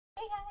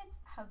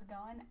how's it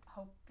going?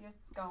 Hope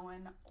it's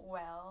going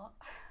well.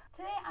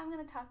 Today I'm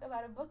going to talk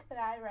about a book that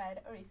I read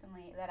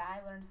recently that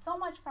I learned so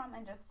much from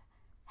and just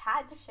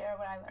had to share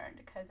what I learned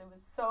because it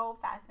was so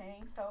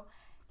fascinating. So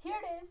here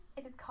it is.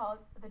 It is called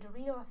The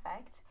Dorito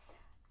Effect,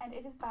 and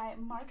it is by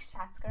Mark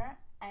Schatzker,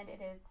 and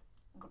it is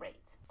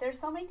great. There's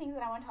so many things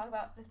that I want to talk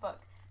about this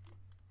book.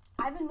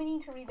 I've been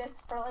meaning to read this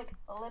for like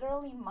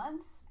literally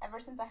months, ever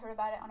since I heard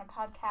about it on a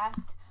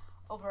podcast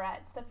over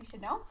at Stuff You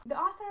Should Know. The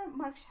author,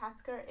 Mark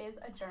Schatzker, is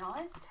a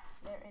journalist.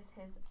 There is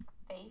his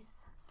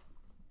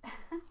face.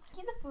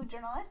 He's a food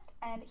journalist,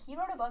 and he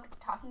wrote a book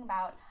talking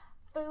about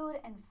food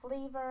and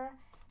flavor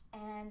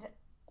and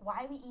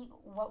why we eat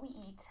what we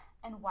eat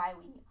and why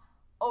we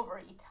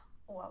overeat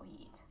what we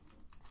eat.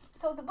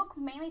 So the book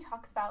mainly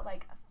talks about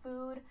like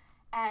food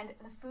and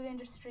the food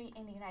industry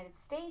in the United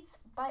States,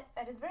 but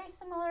that is very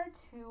similar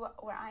to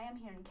where I am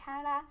here in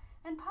Canada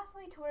and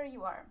possibly to where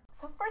you are.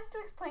 So first, to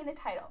explain the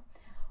title.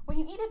 When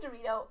you eat a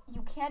Dorito,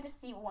 you can't just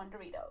eat one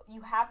Dorito.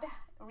 You have to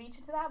reach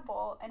into that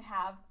bowl and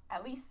have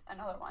at least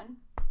another one.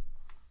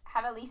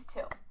 Have at least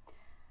two.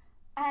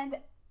 And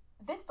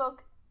this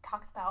book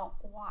talks about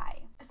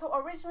why. So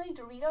originally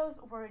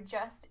Doritos were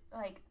just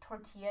like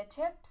tortilla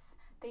chips.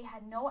 They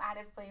had no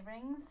added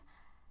flavorings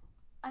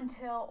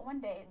until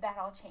one day that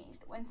all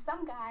changed. When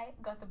some guy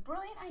got the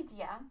brilliant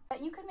idea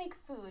that you could make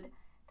food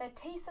that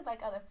tasted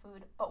like other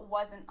food but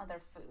wasn't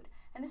other food.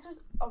 And this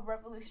was a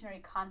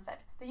revolutionary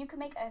concept, that you could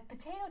make a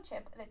potato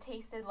chip that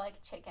tasted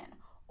like chicken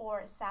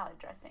or salad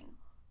dressing.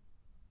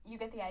 You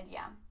get the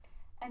idea.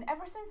 And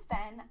ever since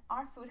then,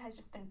 our food has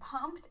just been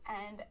pumped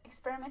and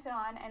experimented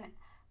on and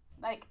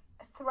like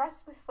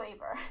thrust with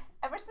flavor.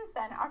 Ever since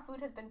then, our food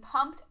has been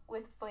pumped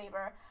with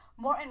flavor,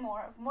 more and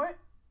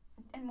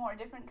more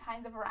different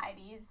kinds of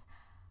varieties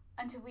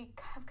until we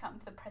have come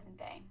to the present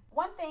day.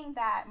 One thing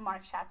that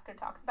Mark Schatzker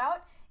talks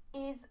about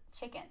is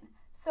chicken.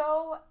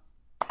 So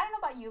I don't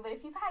know about you, but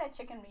if you've had a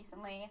chicken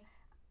recently,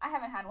 I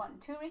haven't had one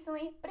too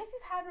recently, but if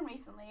you've had one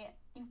recently,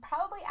 you've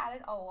probably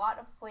added a lot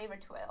of flavor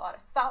to it, a lot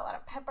of salt, a lot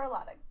of pepper, a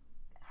lot of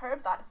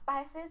herbs, a lot of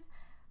spices,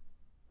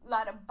 a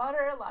lot of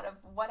butter, a lot of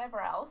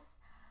whatever else.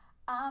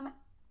 And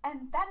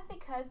that is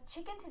because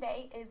chicken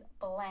today is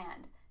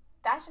bland.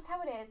 That's just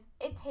how it is.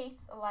 It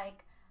tastes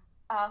like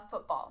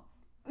football.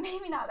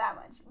 Maybe not that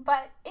much,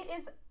 but it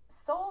is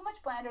so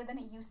much blander than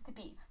it used to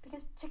be,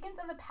 because chickens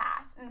of the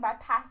past, and by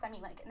past I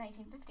mean like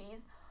 1950s,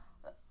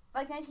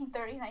 like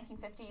 1930s,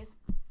 1950s,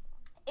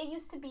 it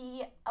used to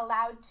be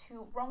allowed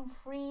to roam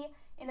free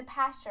in the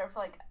pasture for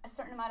like a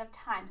certain amount of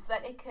time so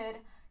that it could,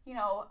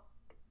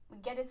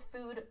 get its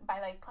food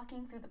by like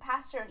plucking through the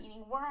pasture and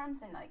eating worms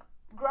and like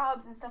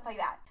grubs and stuff like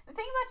that. The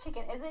thing about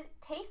chicken is it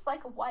tastes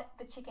like what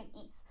the chicken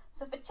eats.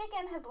 So if a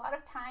chicken has a lot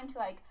of time to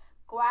like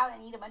go out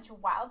and eat a bunch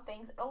of wild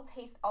things, it'll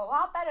taste a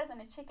lot better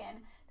than a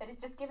chicken that is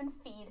just given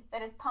feed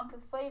that is pumped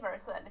with flavor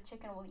so that the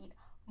chicken will eat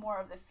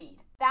more of the feed.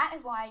 That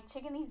is why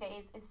chicken these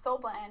days is so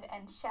bland,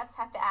 and chefs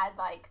have to add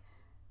like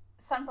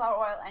sunflower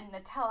oil and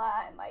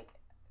Nutella and like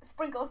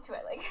sprinkles to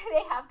it. Like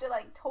they have to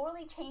like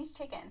totally change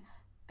chicken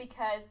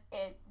because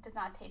it does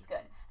not taste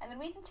good. And the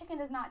reason chicken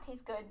does not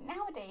taste good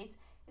nowadays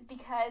is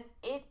because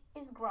it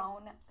is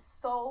grown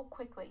so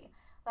quickly.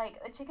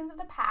 Like the chickens of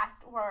the past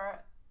were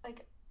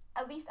like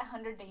at least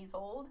 100 days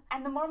old,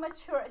 and the more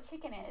mature a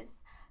chicken is,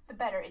 the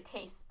better it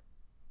tastes.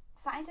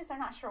 Scientists are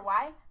not sure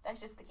why,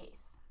 that's just the case.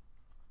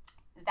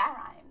 That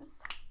rhymes.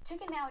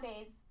 Chicken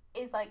nowadays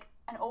is like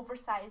an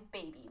oversized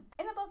baby.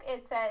 In the book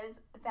it says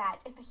that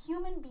if a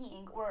human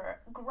being were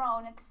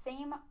grown at the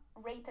same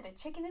rate that a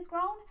chicken is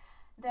grown,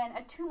 then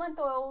a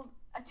 2-month-old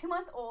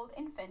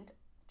infant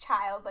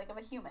child, like of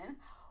a human,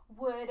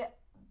 would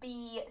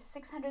be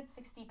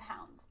 660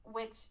 pounds,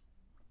 which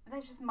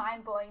that's just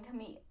mind-blowing to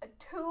me. A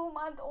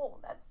 2-month-old,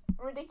 that's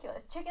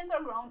ridiculous. Chickens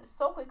are grown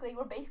so quickly,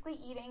 we're basically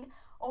eating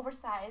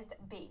oversized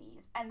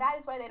babies, and that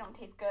is why they don't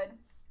taste good.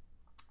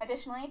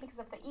 Additionally, because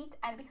of the heat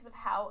and because of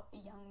how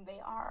young they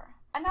are.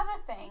 Another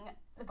thing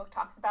the book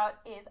talks about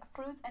is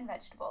fruits and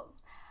vegetables.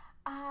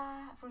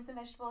 Fruits and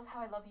vegetables,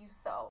 how I love you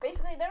so.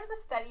 Basically, there was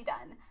a study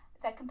done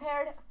that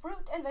compared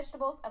fruit and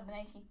vegetables of the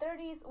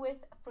 1930s with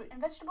fruit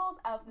and vegetables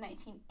of the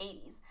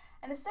 1980s.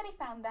 And the study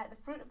found that the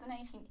fruit of the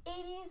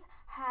 1980s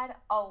had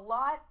a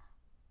lot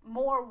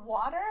more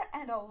water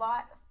and a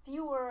lot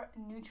fewer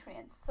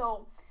nutrients.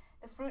 So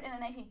the fruit in the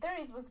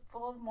 1930s was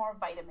full of more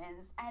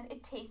vitamins and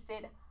it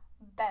tasted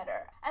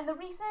better. And the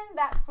reason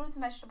that fruits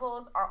and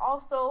vegetables are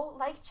also,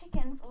 like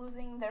chickens,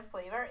 losing their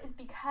flavor is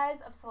because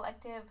of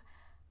selective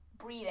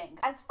breeding.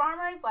 As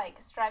farmers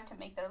strive to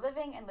make their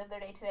living and live their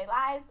day-to-day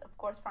lives, of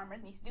course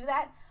farmers need to do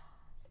that,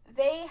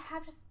 they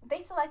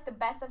select the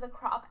best of the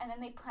crop and then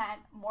they plant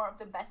more of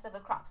the best of the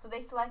crop. So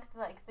they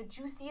select the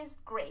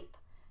juiciest grape,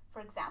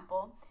 for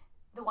example,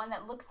 the one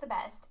that looks the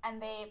best,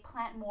 and they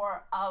plant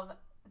more of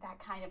that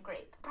kind of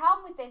grape. The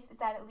problem with this is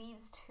that it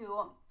leads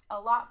to a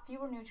lot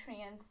fewer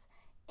nutrients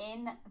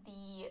in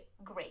the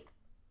grape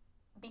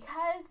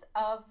because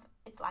of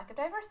its lack of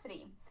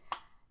diversity.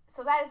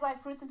 So that is why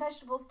fruits and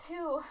vegetables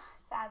too,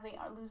 sadly,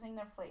 are losing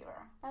their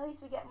flavor. At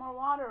least we get more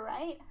water,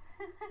 right?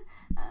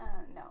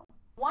 No.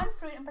 One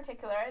fruit in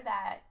particular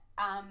that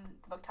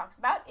the book talks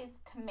about is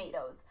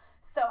tomatoes.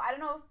 So I don't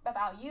know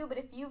about you, but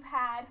if you're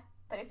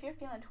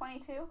feeling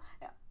 22,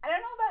 no, I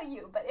don't know about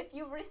you, but if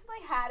you've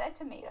recently had a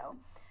tomato,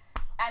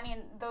 I mean,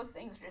 those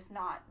things are just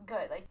not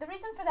good. Like, the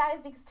reason for that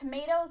is because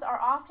tomatoes are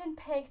often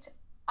picked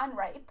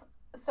unripe,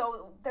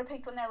 so they're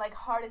picked when they're like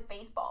hard as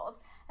baseballs,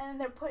 and then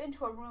they're put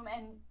into a room,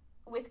 and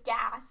with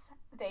gas,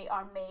 they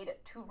are made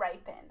to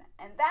ripen,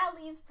 and that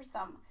leads for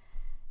some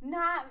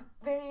not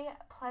very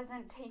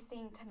pleasant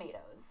tasting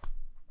tomatoes.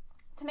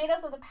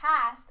 Tomatoes of the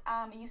past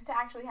used to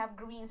actually have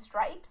green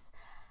stripes,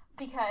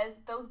 because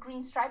those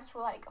green stripes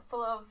were like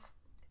full of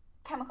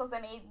chemicals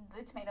that made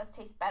the tomatoes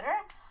taste better.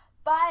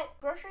 But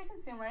grocery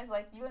consumers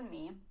like you and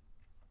me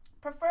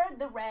preferred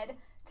the red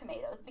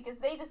tomatoes because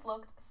they just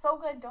look so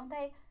good, don't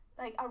they?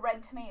 Like a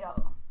red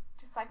tomato,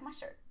 just like my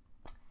shirt.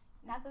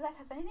 Not that that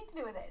has anything to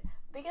do with it,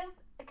 because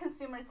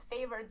consumers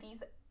favored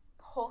these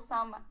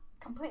wholesome,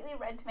 completely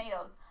red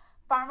tomatoes.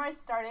 Farmers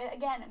started,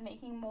 again,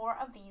 making more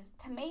of these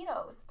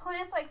tomatoes.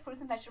 Plants like fruits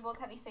and vegetables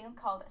have these things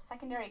called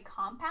secondary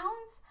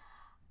compounds,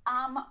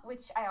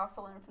 which I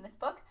also learned from this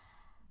book.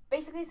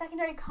 Basically,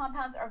 secondary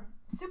compounds are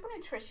super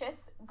nutritious,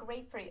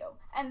 great for you.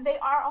 And they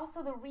are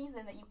also the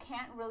reason that you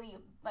can't really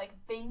like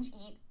binge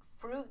eat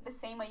fruit the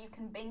same way you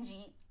can binge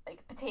eat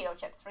like potato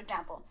chips, for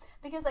example.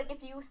 Because like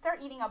if you start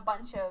eating a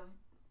bunch of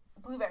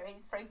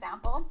blueberries, for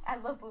example, I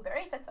love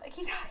blueberries, that's why I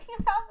keep talking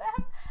about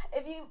them.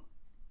 If you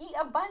eat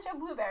a bunch of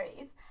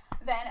blueberries,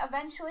 then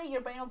eventually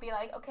your brain will be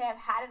like, okay, I've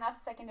had enough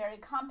secondary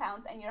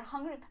compounds, and your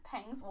hungry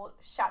pangs will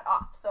shut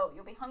off. So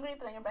you'll be hungry,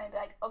 but then your brain will be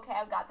like, okay,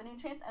 I've got the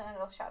nutrients, and then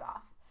it'll shut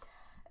off.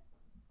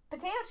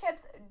 Potato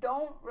chips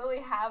don't really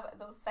have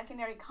those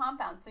secondary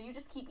compounds, so you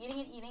just keep eating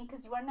and eating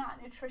because you are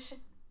not nutritious.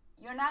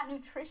 You're not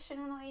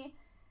nutritionally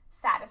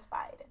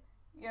satisfied.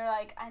 You're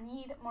like, I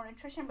need more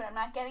nutrition, but I'm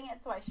not getting it,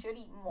 so I should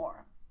eat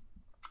more.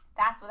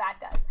 That's what that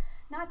does.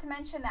 Not to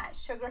mention that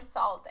sugar,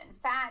 salt, and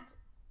fat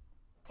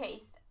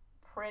taste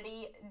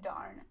pretty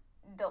darn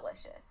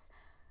delicious.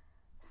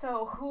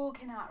 So who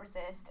cannot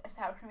resist a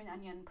sour cream and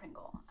onion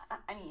Pringle?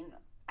 I mean,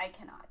 I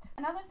cannot.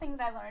 Another thing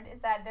that I learned is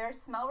that there are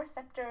smell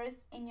receptors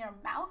in your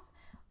mouth,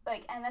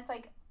 and that's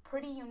like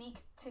pretty unique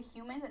to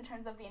humans in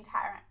terms of the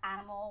entire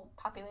animal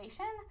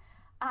population.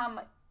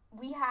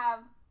 We have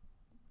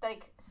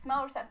like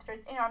smell receptors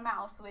in our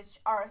mouths, which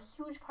are a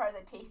huge part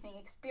of the tasting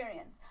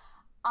experience,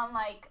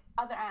 unlike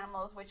other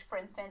animals, which for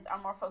instance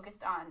are more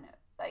focused on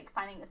like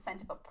finding the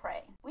scent of a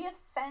prey. We have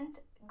scent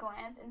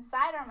glands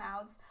inside our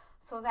mouths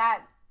so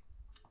that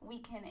we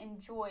can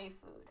enjoy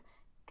food.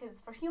 Because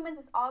for humans,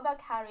 it's all about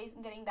calories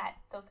and getting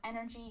those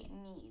energy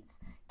needs.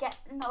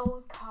 Getting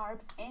those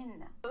carbs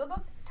in. So the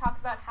book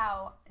talks about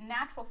how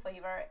natural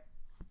flavor,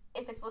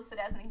 if it's listed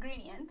as an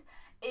ingredient,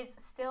 is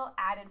still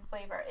added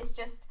flavor. It's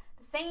just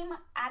the same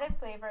added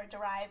flavor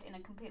derived in a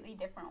completely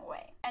different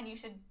way. And you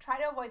should try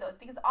to avoid those,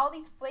 because all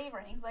these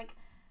flavorings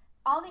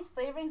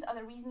are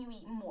the reason you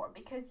eat more,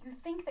 because you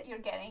think that you're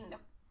getting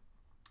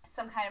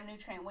some kind of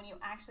nutrient when you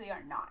actually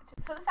are not.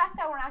 So the fact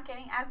that we're not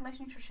getting as much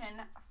nutrition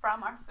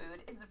from our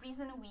food is the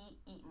reason we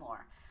eat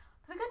more.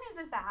 But the good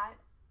news is that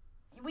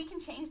we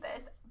can change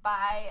this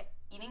by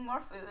eating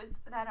more foods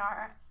that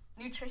are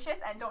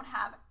nutritious and don't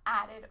have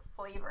added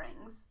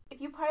flavorings.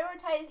 If you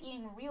prioritize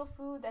eating real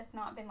food that's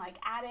not been like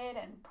added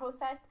and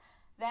processed,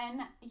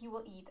 then you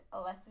will eat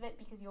less of it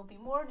because you'll be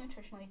more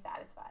nutritionally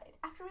satisfied.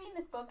 After reading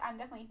this book, I'm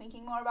definitely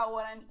thinking more about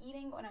what I'm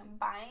eating, what I'm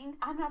buying.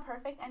 I'm not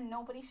perfect, and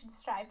nobody should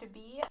strive to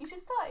be. You should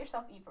still let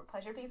yourself eat for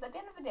pleasure, because at the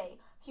end of the day,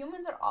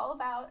 humans are all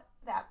about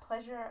that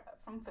pleasure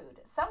from food,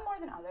 some more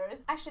than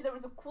others. Actually, there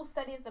was a cool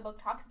study that the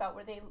book talks about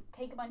where they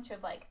take a bunch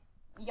of like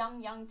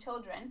young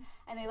children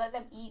and they let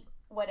them eat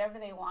whatever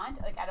they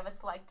want, like out of a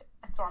select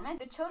assortment.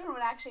 The children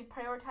would actually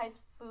prioritize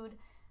food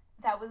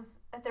that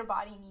their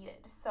body needed.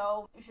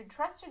 So you should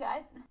trust your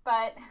gut,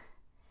 but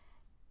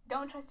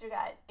don't trust your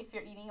gut if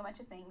you're eating a bunch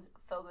of things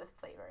filled with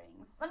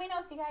flavorings. Let me know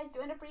if you guys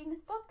do end up reading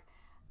this book,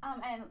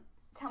 and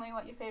tell me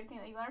what your favorite thing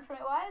that you learned from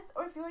it was,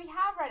 or if you already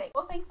have read it.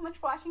 Well, thanks so much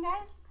for watching,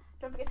 guys.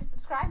 Don't forget to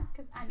subscribe,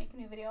 because I make a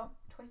new video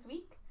twice a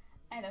week,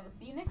 and I will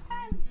see you next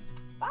time.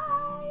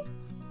 Bye!